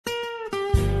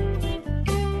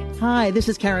Hi, this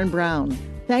is Karen Brown.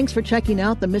 Thanks for checking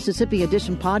out the Mississippi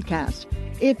Edition podcast.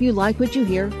 If you like what you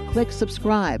hear, click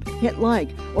subscribe, hit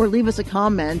like, or leave us a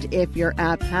comment if your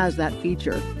app has that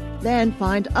feature. Then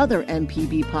find other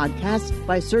MPB podcasts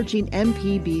by searching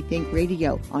MPB Think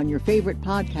Radio on your favorite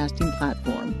podcasting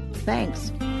platform.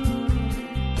 Thanks.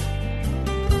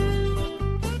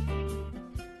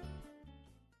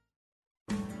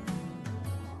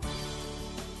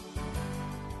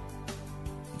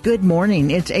 Good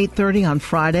morning. It's 8:30 on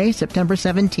Friday, September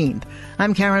 17th.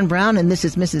 I'm Karen Brown, and this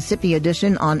is Mississippi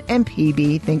Edition on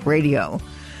MPB Think Radio.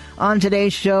 On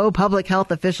today's show, public health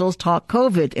officials talk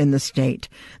COVID in the state.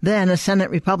 Then a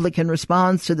Senate Republican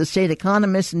responds to the State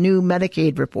Economist's new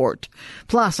Medicaid report.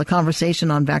 Plus a conversation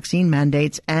on vaccine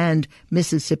mandates and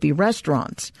Mississippi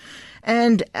restaurants.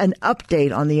 And an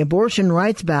update on the abortion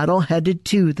rights battle headed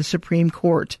to the Supreme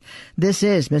Court. This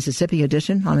is Mississippi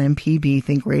Edition on MPB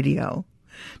Think Radio.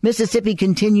 Mississippi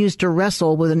continues to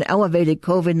wrestle with an elevated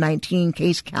COVID-19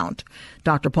 case count.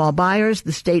 Dr. Paul Byers,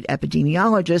 the state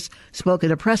epidemiologist, spoke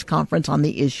at a press conference on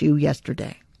the issue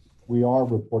yesterday. We are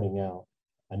reporting out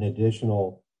an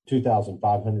additional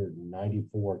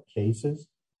 2,594 cases.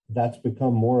 That's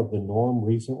become more of the norm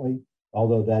recently,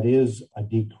 although that is a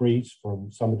decrease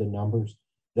from some of the numbers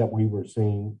that we were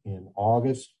seeing in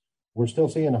August. We're still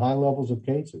seeing high levels of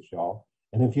cases, y'all.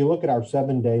 And if you look at our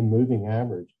 7-day moving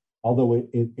average, although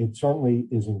it certainly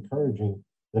is encouraging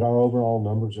that our overall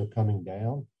numbers are coming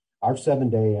down, our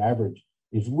 7-day average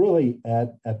is really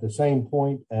at the same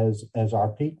point as our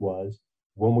peak was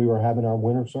when we were having our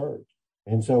winter surge.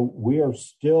 And so we are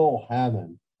still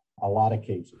having a lot of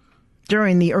cases.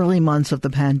 During the early months of the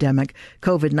pandemic,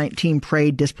 COVID-19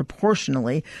 preyed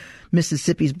disproportionately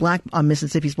Mississippi's black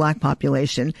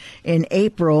population. In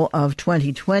April of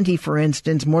 2020, for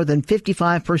instance, more than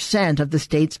 55% of the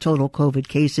state's total COVID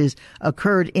cases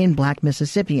occurred in black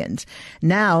Mississippians.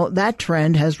 Now that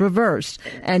trend has reversed,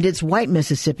 and it's white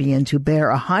Mississippians who bear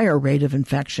a higher rate of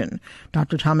infection.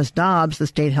 Dr. Thomas Dobbs, the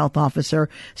state health officer,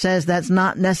 says that's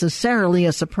not necessarily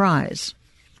a surprise.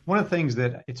 One of the things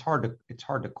that it's hard to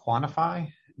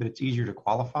quantify, but it's easier to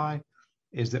qualify,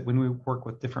 is that when we work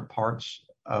with different parts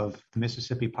of the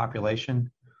Mississippi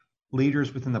population,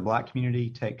 leaders within the black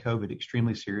community take COVID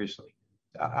extremely seriously.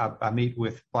 I meet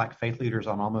with black faith leaders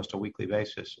on almost a weekly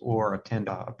basis or attend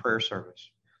a prayer service.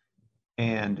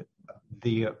 And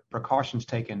the precautions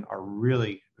taken are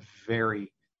really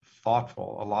very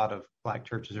thoughtful. A lot of black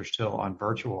churches are still on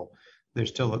virtual.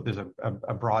 There's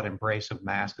a broad embrace of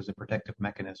masks as a protective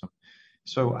mechanism.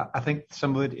 So I think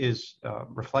some of it is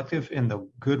reflective in the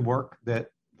good work that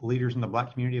leaders in the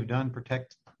black community have done to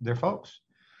protect their folks.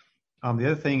 The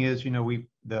other thing is, I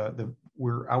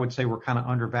would say we're kind of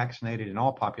under vaccinated in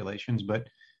all populations, but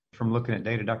from looking at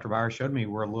data Dr. Byers showed me,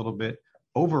 we're a little bit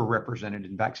overrepresented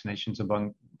in vaccinations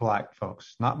among black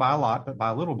folks, not by a lot, but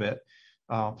by a little bit.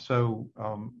 I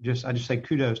just say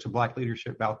kudos to black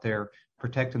leadership out there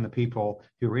protecting the people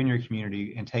who are in your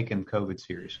community and taking COVID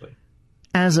seriously.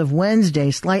 As of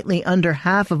Wednesday, slightly under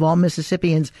half of all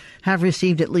Mississippians have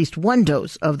received at least one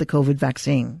dose of the COVID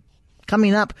vaccine.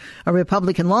 Coming up, a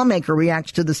Republican lawmaker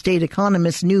reacts to the State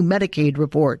Economist's new Medicaid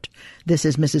report. This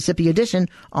is Mississippi Edition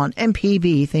on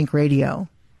MPB Think Radio.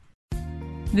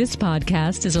 This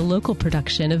podcast is a local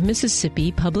production of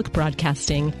Mississippi Public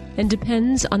Broadcasting and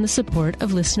depends on the support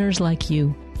of listeners like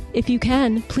you. If you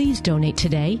can, please donate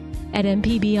today at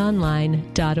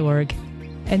mpbonline.org.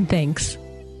 And thanks.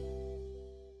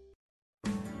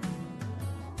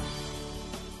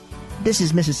 This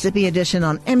is Mississippi Edition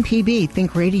on MPB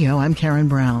Think Radio. I'm Karen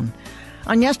Brown.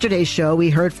 On yesterday's show, we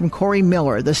heard from Corey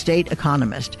Miller, the state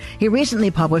economist. He recently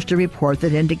published a report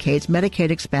that indicates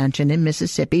Medicaid expansion in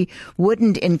Mississippi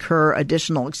wouldn't incur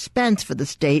additional expense for the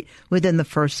state within the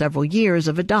first several years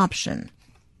of adoption.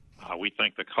 We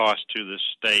think the cost to the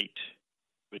state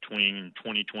between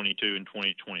 2022 and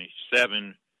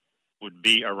 2027 would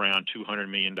be around $200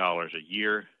 million a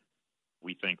year.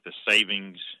 We think the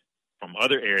savings from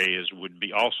other areas would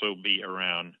also be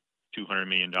around $200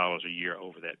 million a year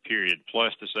over that period,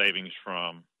 plus the savings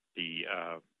from the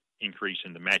increase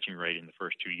in the matching rate in the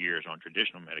first 2 years on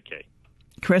traditional Medicaid.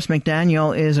 Chris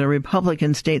McDaniel is a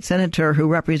Republican state senator who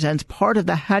represents part of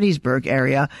the Hattiesburg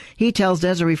area. He tells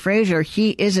Desiree Frazier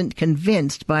he isn't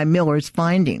convinced by Miller's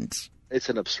findings. It's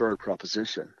an absurd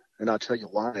proposition, and I'll tell you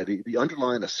why. The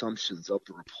underlying assumptions of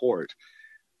the report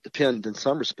depend in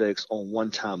some respects on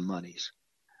one-time monies.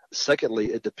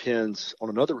 Secondly, it depends on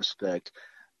another respect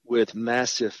with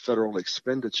massive federal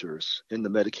expenditures in the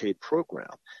Medicaid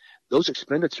program. Those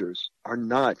expenditures are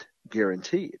not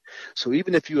guaranteed. So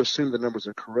even if you assume the numbers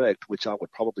are correct, which I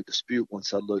would probably dispute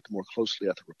once I looked more closely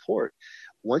at the report,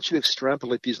 once you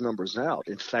extrapolate these numbers out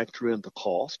and factor in the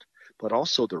cost, but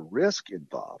also the risk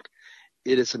involved,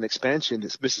 it is an expansion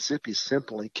that Mississippi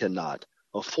simply cannot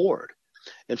afford.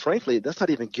 And frankly, that's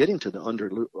not even getting to the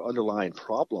underlying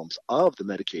problems of the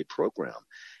Medicaid program.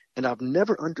 And I've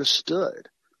never understood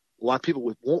why people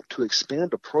would want to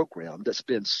expand a program that's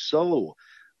been so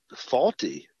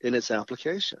faulty in its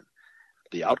application.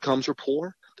 The outcomes are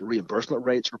poor. The reimbursement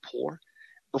rates are poor.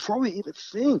 Before we even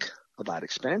think about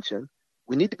expansion,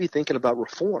 we need to be thinking about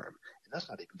reform. And that's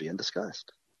not even being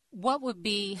discussed. What would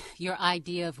be your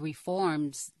idea of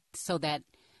reforms so that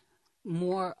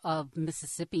more of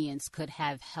Mississippians could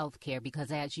have health care?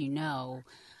 Because as you know,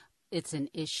 it's an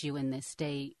issue in this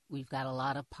state. We've got a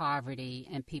lot of poverty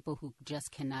and people who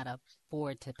just cannot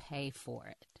afford to pay for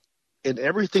it. In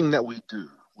everything that we do,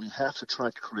 we have to try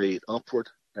to create upward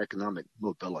economic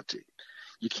mobility.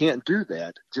 You can't do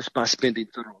that just by spending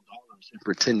federal dollars and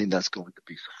pretending that's going to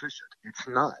be sufficient. It's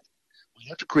not. We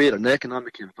have to create an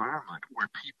economic environment where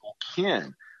people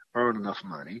can earn enough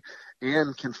money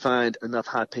and can find enough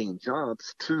high-paying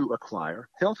jobs to acquire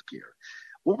health care.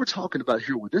 What we're talking about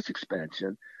here with this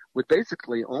expansion would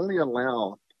basically only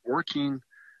allow working,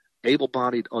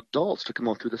 able-bodied adults to come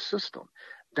on through the system.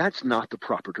 That's not the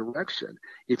proper direction.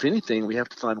 If anything, we have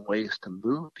to find ways to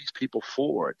move these people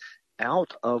forward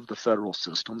out of the federal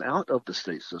system, out of the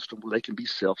state system, where they can be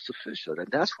self-sufficient. And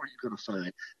that's where you're going to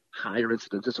find higher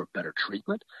incidences or better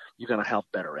treatment. You're going to have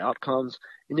better outcomes,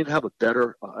 and you're going to have a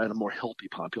better and a more healthy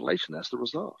population as the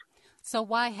result. So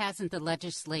why hasn't the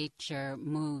legislature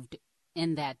moved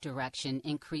in that direction,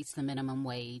 increase the minimum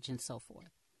wage and so forth?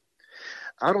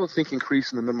 I don't think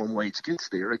increasing the minimum wage gets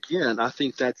there. Again, I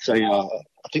think that's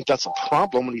a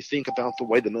problem when you think about the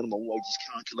way the minimum wage is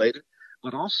calculated,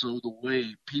 but also the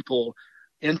way people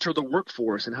enter the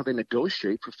workforce and how they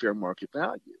negotiate for fair market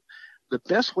value. The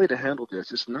best way to handle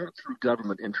this is not through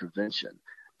government intervention.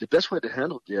 The best way to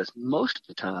handle this most of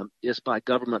the time is by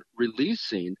government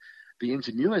releasing the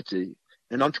ingenuity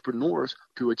and entrepreneurs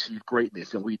to achieve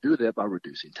greatness. And we do that by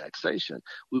reducing taxation.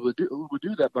 We would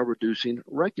do that by reducing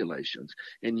regulations.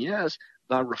 And yes,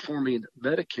 by reforming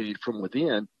Medicaid from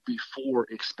within before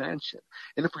expansion.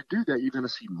 And if we do that, you're going to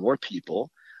see more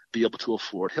people be able to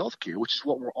afford health care, which is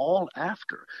what we're all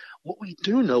after. What we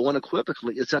do know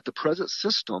unequivocally is that the present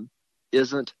system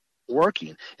isn't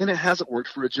working, and it hasn't worked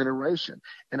for a generation.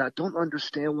 And I don't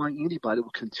understand why anybody will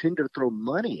continue to throw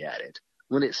money at it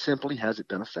when it simply hasn't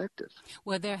been effective.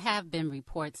 Well, there have been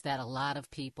reports that a lot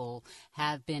of people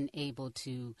have been able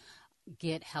to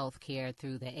get health care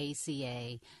through the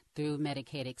ACA, through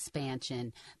Medicaid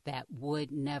expansion, that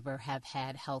would never have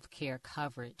had health care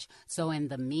coverage. So in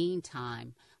the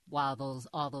meantime, while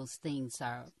all those things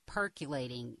are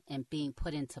percolating and being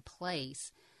put into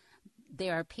place,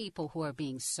 there are people who are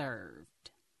being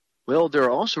served. Well, there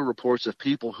are also reports of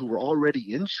people who were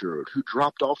already insured who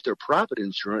dropped off their private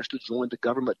insurance to join the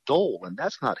government dole, and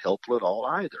that's not helpful at all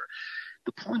either.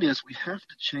 The point is we have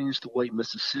to change the way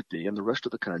Mississippi and the rest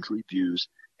of the country views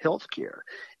health care.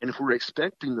 And if we're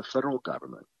expecting the federal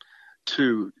government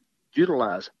to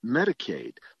utilize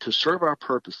Medicaid to serve our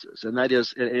purposes, and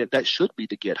that should be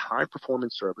to get high-performing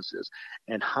services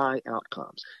and high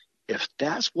outcomes, if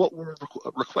that's what we're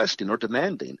requesting or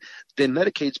demanding, then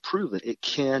Medicaid's proven it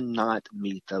cannot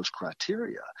meet those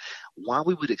criteria. Why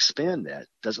we would expand that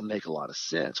doesn't make a lot of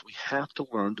sense. We have to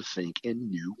learn to think in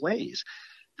new ways.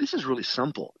 This is really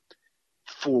simple.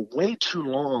 For way too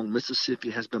long, Mississippi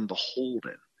has been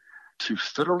beholden to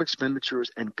federal expenditures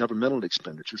and governmental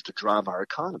expenditures to drive our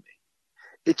economy.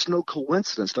 It's no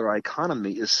coincidence that our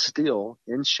economy is still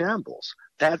in shambles.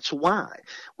 That's why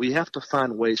we have to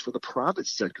find ways for the private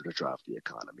sector to drive the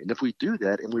economy. And if we do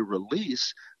that and we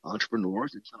release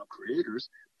entrepreneurs and job creators,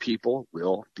 people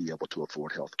will be able to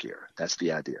afford health care. That's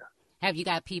the idea. Have you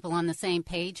got people on the same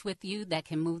page with you that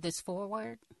can move this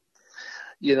forward?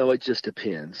 You know, it just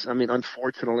depends. I mean,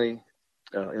 unfortunately,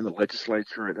 in the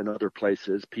legislature and in other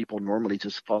places, people normally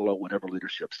just follow whatever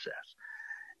leadership says.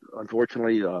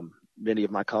 Unfortunately, many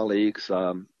of my colleagues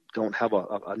don't have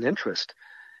an interest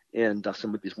in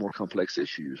some of these more complex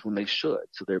issues when they should.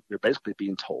 So they're basically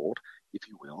being told, if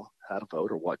you will, how to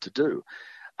vote or what to do.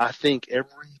 I think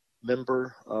every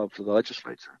member of the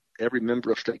legislature, every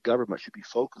member of state government should be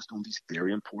focused on these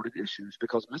very important issues,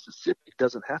 because Mississippi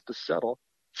doesn't have to settle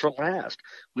for last.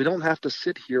 We don't have to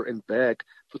sit here and beg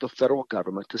for the federal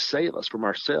government to save us from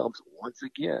ourselves once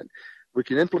again. We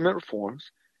can implement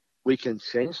reforms, we can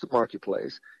change the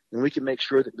marketplace, and we can make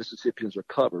sure that Mississippians are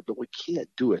covered, but we can't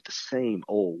do it the same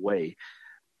old way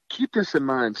keep this in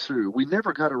mind, too. We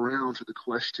never got around to the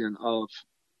question of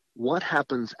what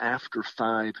happens after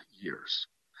 5 years.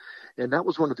 And that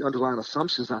was one of the underlying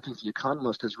assumptions I think the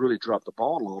Economist has really dropped the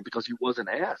ball on, because he wasn't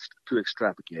asked to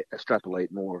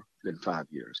extrapolate more than 5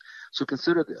 years. So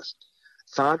consider this.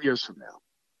 5 years from now,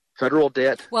 federal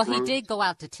debt. Well, he did go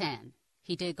out to 10.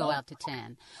 He did go out to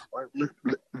 10.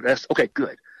 Okay,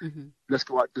 good. Mm-hmm. Let's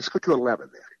go to 11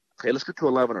 then. Okay, let's go to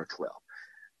 11 or 12.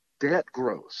 Debt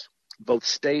grows, both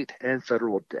state and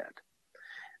federal debt.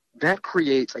 That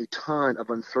creates a ton of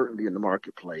uncertainty in the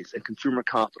marketplace, and consumer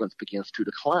confidence begins to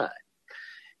decline.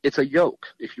 It's a yoke,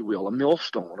 if you will, a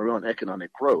millstone around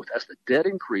economic growth. As the debt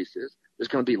increases, there's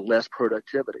going to be less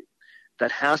productivity.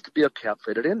 That has to be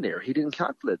calculated in there. He didn't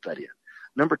calculate that in.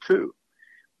 Number two,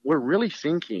 we're really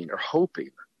thinking or hoping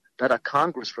that a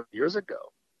Congress from years ago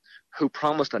who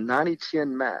promised a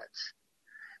 90-10 match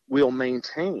will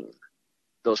maintain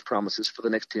those promises for the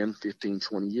next 10, 15,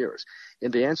 20 years.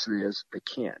 And the answer is they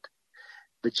can't.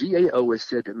 The GAO has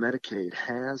said that Medicaid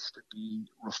has to be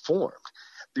reformed.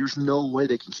 There's no way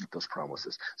they can keep those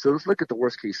promises. So let's look at the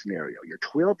worst case scenario. You're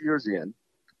 12 years in.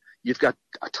 You've got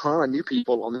a ton of new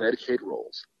people on the Medicaid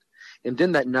rolls. And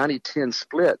then that 90-10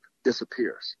 split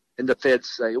disappears. And the feds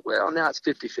say, well, now it's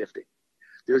 50-50.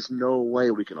 There's no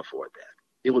way we can afford that.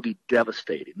 It would be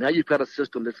devastating. Now you've got a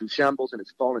system that's in shambles and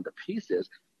it's falling to pieces.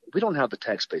 We don't have the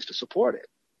tax base to support it.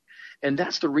 And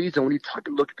that's the reason when you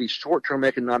look at these short-term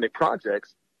economic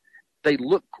projects, they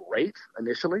look great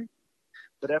initially,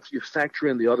 but after you factor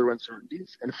in the other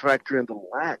uncertainties and factor in the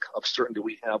lack of certainty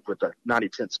we have with the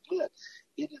 90-10 split,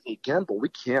 it is a gamble we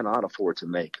cannot afford to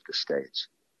make at this stage.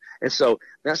 And so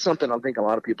that's something I think a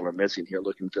lot of people are missing here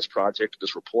looking at this project,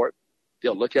 this report.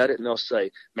 They'll look at it and they'll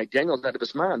say, McDaniel's out of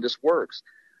his mind, this works.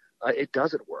 It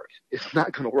doesn't work. It's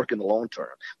not going to work in the long term.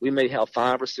 We may have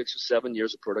 5 or 6 or 7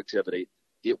 years of productivity.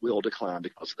 It will decline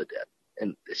because of the debt.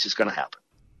 And it's just going to happen.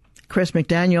 Chris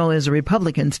McDaniel is a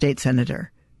Republican state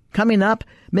senator. Coming up,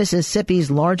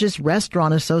 Mississippi's largest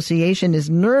restaurant association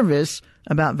is nervous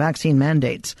about vaccine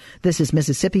mandates. This is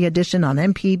Mississippi Edition on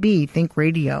MPB Think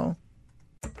Radio.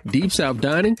 Deep South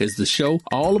Dining is the show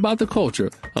all about the culture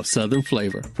of Southern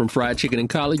flavor. From fried chicken and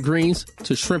collard greens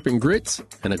to shrimp and grits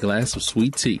and a glass of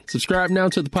sweet tea. Subscribe now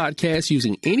to the podcast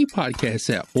using any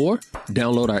podcast app or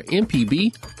download our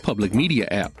MPB public media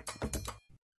app.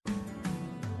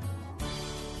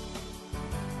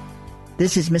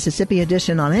 This is Mississippi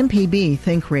Edition on MPB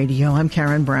Think Radio. I'm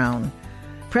Karen Brown.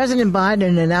 President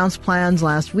Biden announced plans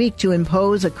last week to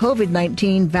impose a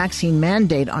COVID-19 vaccine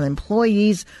mandate on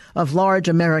employees of large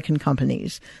American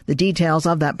companies. The details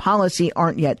of that policy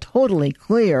aren't yet totally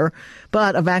clear,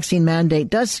 but a vaccine mandate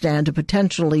does stand to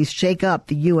potentially shake up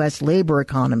the U.S. labor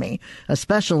economy,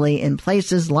 especially in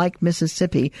places like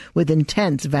Mississippi with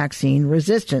intense vaccine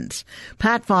resistance.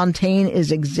 Pat Fontaine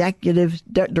is executive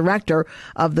director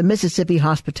of the Mississippi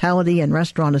Hospitality and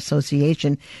Restaurant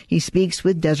Association. He speaks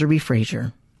with Desiree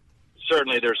Frazier.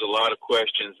 Certainly there's a lot of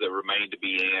questions that remain to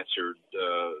be answered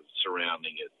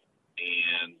surrounding it.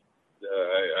 And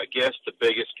I guess the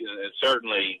biggest,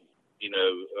 certainly,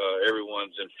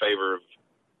 everyone's in favor of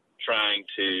trying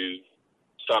to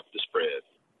stop the spread.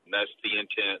 And that's the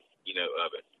intent,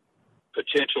 of it.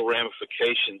 Potential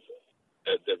ramifications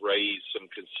that raise some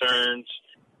concerns.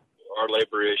 Our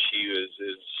labor issue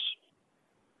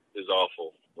is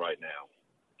awful right now.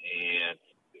 And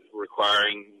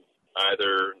requiring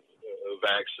either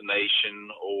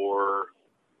vaccination or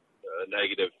a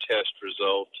negative test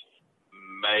result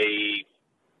may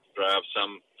drive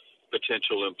some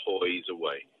potential employees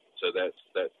away. So that's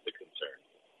the concern.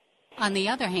 On the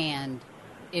other hand,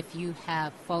 if you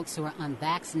have folks who are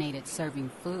unvaccinated serving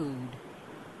food,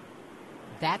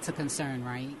 that's a concern,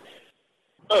 right?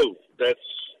 Oh, that's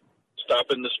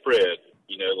stopping the spread,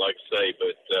 like I say,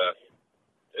 but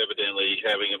evidently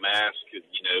having a mask,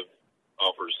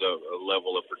 offers a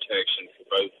level of protection for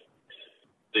both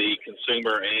the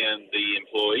consumer and the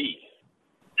employee.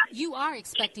 You are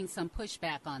expecting some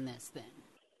pushback on this, then?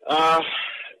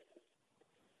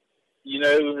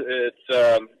 It's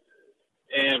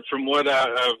and from what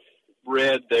I've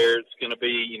read, there it's going to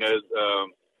be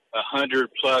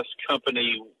 100+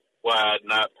 company-wide,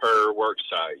 not per work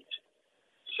site.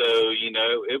 So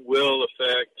it will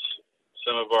affect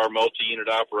some of our multi-unit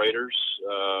operators.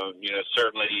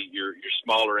 Certainly your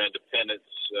smaller independents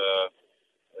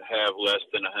have less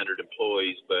than 100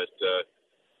 employees, but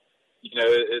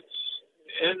it's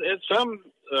and some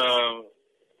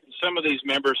of these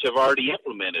members have already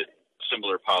implemented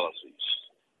similar policies,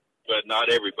 but not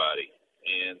everybody.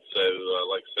 And so,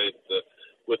 like I said,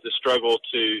 with the struggle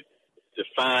to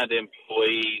find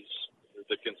employees,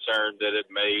 the concern that it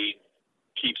may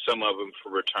keep some of them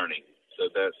for returning. So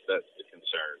that's the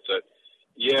concern. So,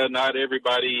 yeah, not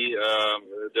everybody.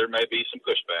 There may be some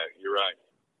pushback. You're right.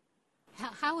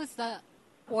 How is the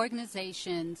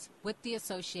organizations with the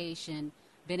association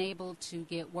been able to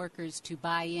get workers to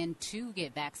buy in to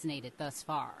get vaccinated thus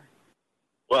far?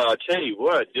 Well, I tell you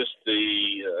what, just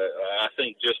I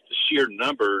think just the sheer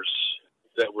numbers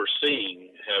that we're seeing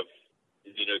have,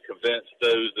 convinced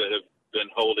those that have been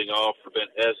holding off or been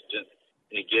hesitant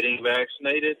in getting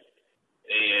vaccinated,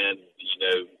 and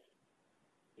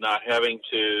not having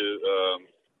to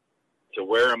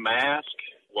wear a mask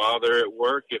while they're at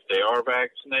work if they are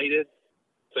vaccinated.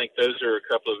 I think those are a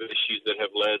couple of issues that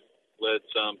have led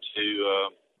some to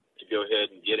go ahead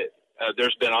and get it.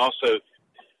 There's been also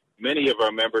many of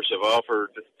our members have offered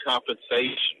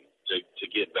compensation to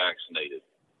get vaccinated.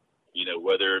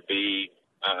 Whether it be,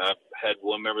 I had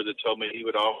one member that told me he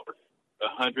would offer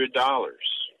 $100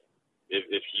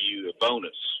 a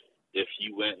bonus if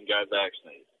you went and got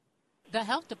vaccinated. The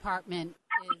health department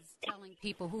is telling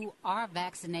people who are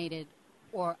vaccinated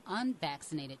or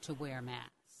unvaccinated to wear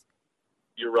masks.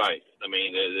 You're right. I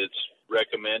mean, it's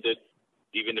recommended,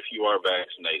 even if you are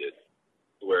vaccinated,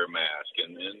 to wear a mask.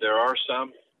 And there are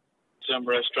some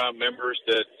restaurant members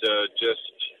that just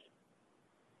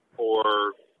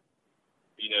for,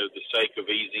 the sake of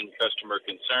easing customer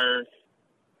concern,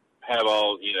 have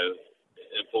all,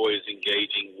 employees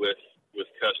engaging with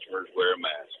customers wear a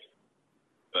mask.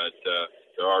 But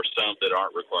there are some that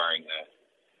aren't requiring that.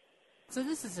 So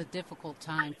this is a difficult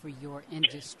time for your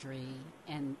industry,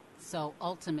 and so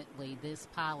ultimately this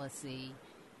policy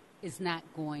is not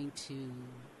going to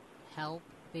help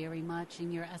very much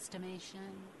in your estimation?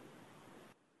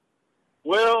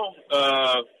 Well,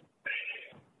 I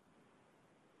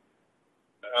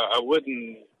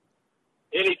wouldn't,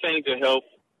 anything to help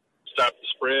stop the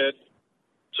spread,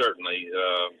 certainly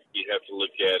you have to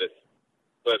look at it.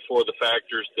 But for the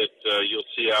factors that you'll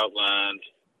see outlined,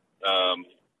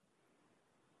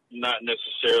 not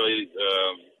necessarily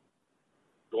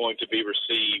going to be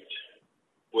received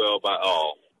well by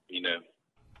all,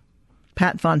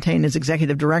 Pat Fontaine is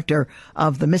Executive Director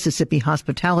of the Mississippi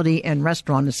Hospitality and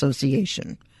Restaurant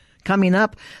Association. Coming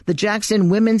up, the Jackson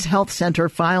Women's Health Center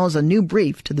files a new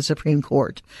brief to the Supreme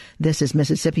Court. This is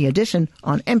Mississippi Edition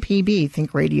on MPB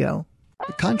Think Radio. Did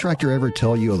a contractor ever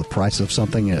tell you the price of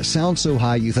something and it sounds so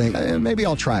high you think, maybe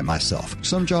I'll try it myself?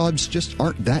 Some jobs just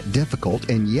aren't that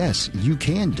difficult, and yes, you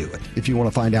can do it. If you want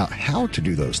to find out how to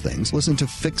do those things, listen to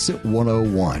Fix It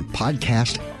 101,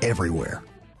 podcast everywhere.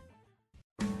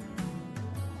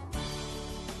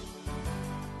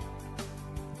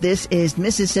 This is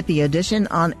Mississippi Edition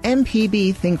on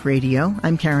MPB Think Radio.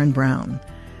 I'm Karen Brown.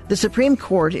 The Supreme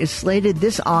Court is slated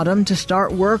this autumn to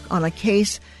start work on a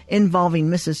case involving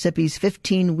Mississippi's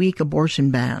 15-week abortion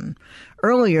ban.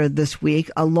 Earlier this week,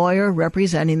 a lawyer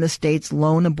representing the state's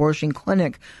lone abortion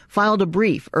clinic filed a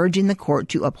brief urging the court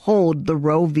to uphold the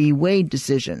Roe v. Wade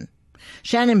decision.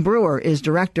 Shannon Brewer is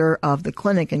director of the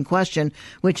clinic in question,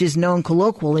 which is known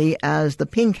colloquially as the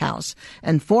Pink House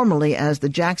and formerly as the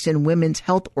Jackson Women's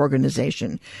Health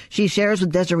Organization. She shares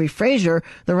with Desiree Frazier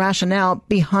the rationale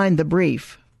behind the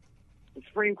brief. The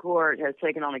Supreme Court has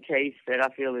taken on a case that I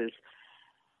feel is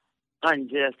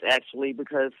unjust, actually,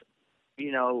 because,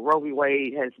 Roe v.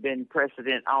 Wade has been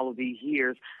precedent all of these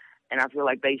years, and I feel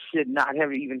like they should not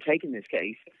have even taken this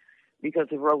case. Because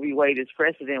if Roe v. Wade is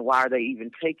precedent, why are they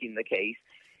even taking the case?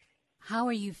 How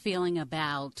are you feeling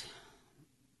about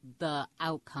the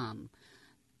outcome?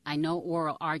 I know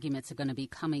oral arguments are going to be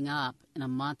coming up in a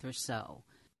month or so.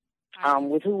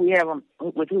 With who we have on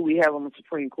the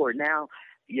Supreme Court now,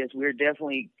 yes, we're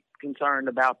definitely concerned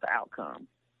about the outcome.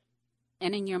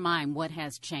 And in your mind, what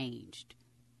has changed?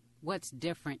 What's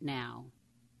different now?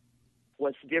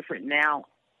 What's different now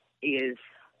is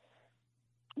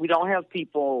we don't have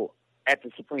people at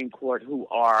the Supreme Court who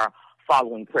are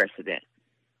following precedent.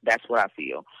 That's what I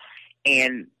feel.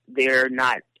 And they're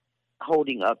not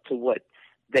holding up to what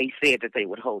they said that they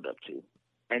would hold up to.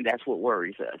 And that's what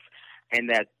worries us.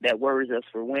 And that worries us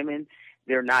for women.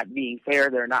 They're not being fair.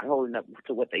 They're not holding up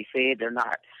to what they said.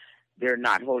 They're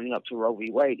not holding up to Roe v.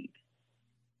 Wade.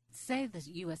 Say the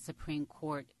U.S. Supreme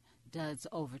Court does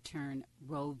overturn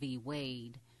Roe v.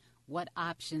 Wade. What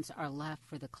options are left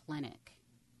for the clinic?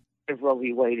 If Roe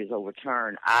v. Wade is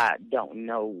overturned, I don't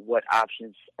know what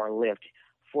options are left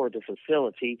for the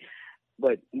facility,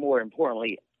 but more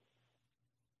importantly,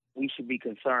 we should be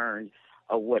concerned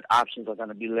of what options are going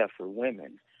to be left for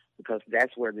women, because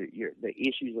that's where the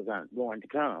issues are going to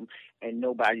come, and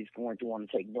nobody's going to want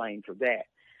to take blame for that,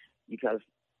 because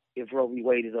if Roe v.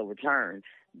 Wade is overturned,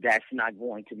 that's not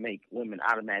going to make women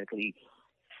automatically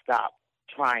stop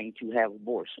trying to have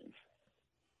abortions.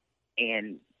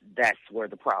 And that's where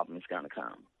the problem is going to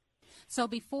come. So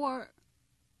before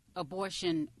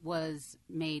abortion was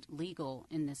made legal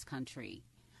in this country,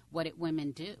 what did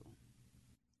women do?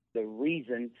 The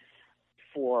reason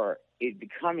for it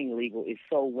becoming legal is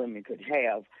so women could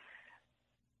have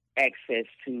access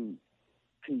to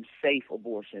safe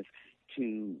abortions,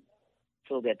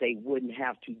 so that they wouldn't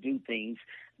have to do things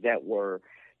that were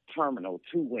terminal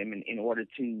to women in order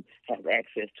to have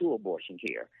access to abortion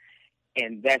care.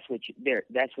 And that's what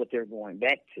they're going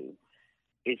back to.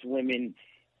 It's women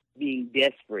being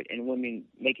desperate and women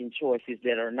making choices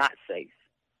that are not safe.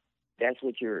 That's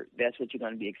what you're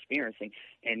going to be experiencing.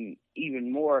 And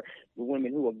even more, the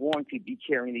women who are going to be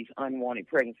carrying these unwanted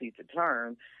pregnancies to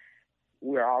term,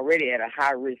 we're already at a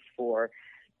high risk for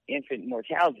infant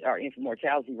mortality. Our infant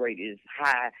mortality rate is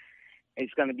high.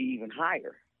 It's going to be even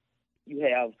higher. You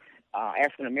have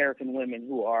African American women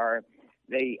who are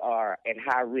at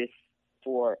high risk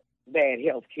for bad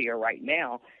health care right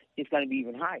now. It's going to be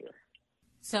even higher.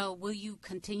 So will you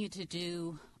continue to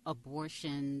do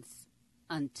abortions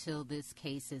until this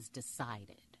case is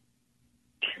decided?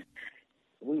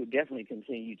 We would definitely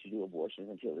continue to do abortions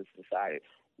until it's decided.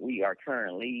 We are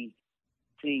currently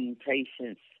seeing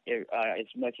patients as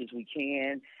much as we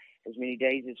can, as many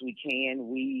days as we can.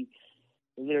 We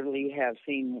literally have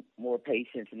seen more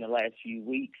patients in the last few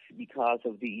weeks because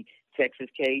of the Texas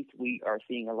case. We are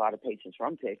seeing a lot of patients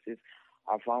from Texas.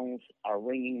 Our phones are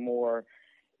ringing more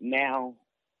now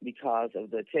because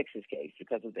of the Texas case,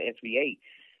 because of the SB8.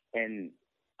 And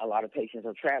a lot of patients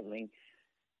are traveling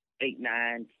 8,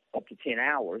 9, up to 10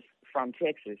 hours from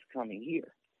Texas coming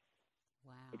here.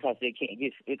 Wow. Because they can't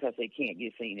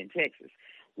get seen in Texas.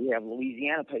 We have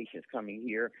Louisiana patients coming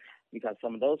here because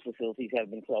some of those facilities have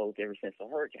been closed ever since the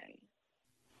hurricane.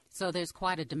 So there's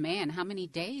quite a demand. How many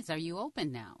days are you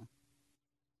open now?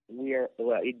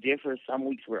 It differs. Some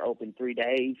weeks we're open 3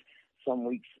 days, some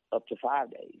weeks up to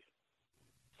 5 days.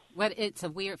 Well, it's a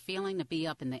weird feeling to be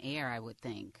up in the air, I would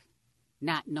think,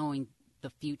 not knowing the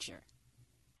future.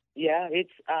 Yeah,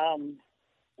 it's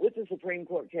with the Supreme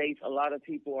Court case, a lot of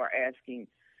people are asking,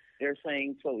 they're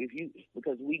saying,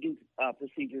 because we do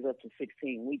procedures up to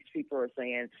 16 weeks, people are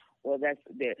saying, well,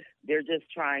 they're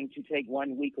just trying to take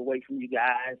 1 week away from you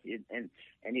guys, and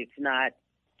it's not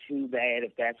too bad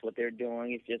if that's what they're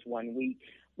doing. It's just 1 week.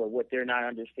 But what they're not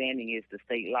understanding is the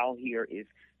state law here is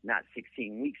not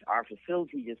 16 weeks. Our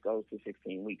facility just goes to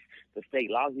 16 weeks. The state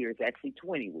law here is actually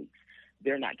 20 weeks.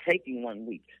 They're not taking 1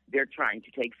 week. They're trying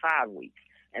to take 5 weeks.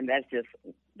 And that's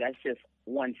just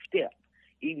one step.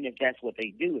 Even if that's what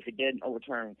they do, if it doesn't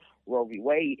overturn Roe v.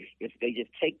 Wade, if they just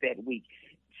take that week,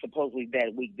 supposedly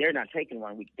that week, they're not taking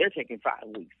 1 week. They're taking 5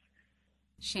 weeks.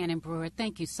 Shannon Brewer,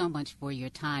 thank you so much for your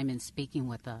time and speaking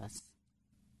with us.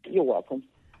 You're welcome.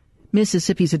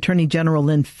 Mississippi's Attorney General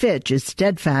Lynn Fitch is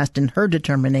steadfast in her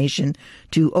determination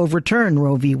to overturn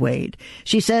Roe v. Wade.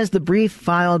 She says the brief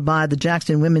filed by the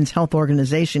Jackson Women's Health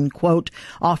Organization, quote,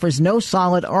 offers no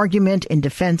solid argument in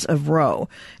defense of Roe,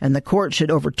 and the court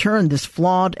should overturn this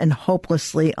flawed and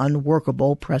hopelessly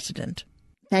unworkable precedent.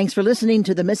 Thanks for listening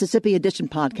to the Mississippi Edition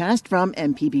podcast from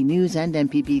MPB News and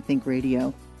MPB Think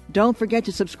Radio. Don't forget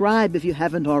to subscribe if you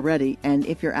haven't already, and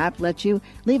if your app lets you,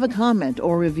 leave a comment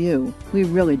or review. We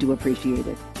really do appreciate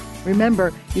it.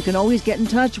 Remember, you can always get in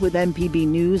touch with MPB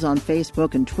News on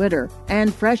Facebook and Twitter,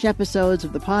 and fresh episodes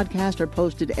of the podcast are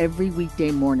posted every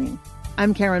weekday morning.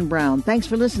 I'm Karen Brown. Thanks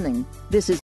for listening. This is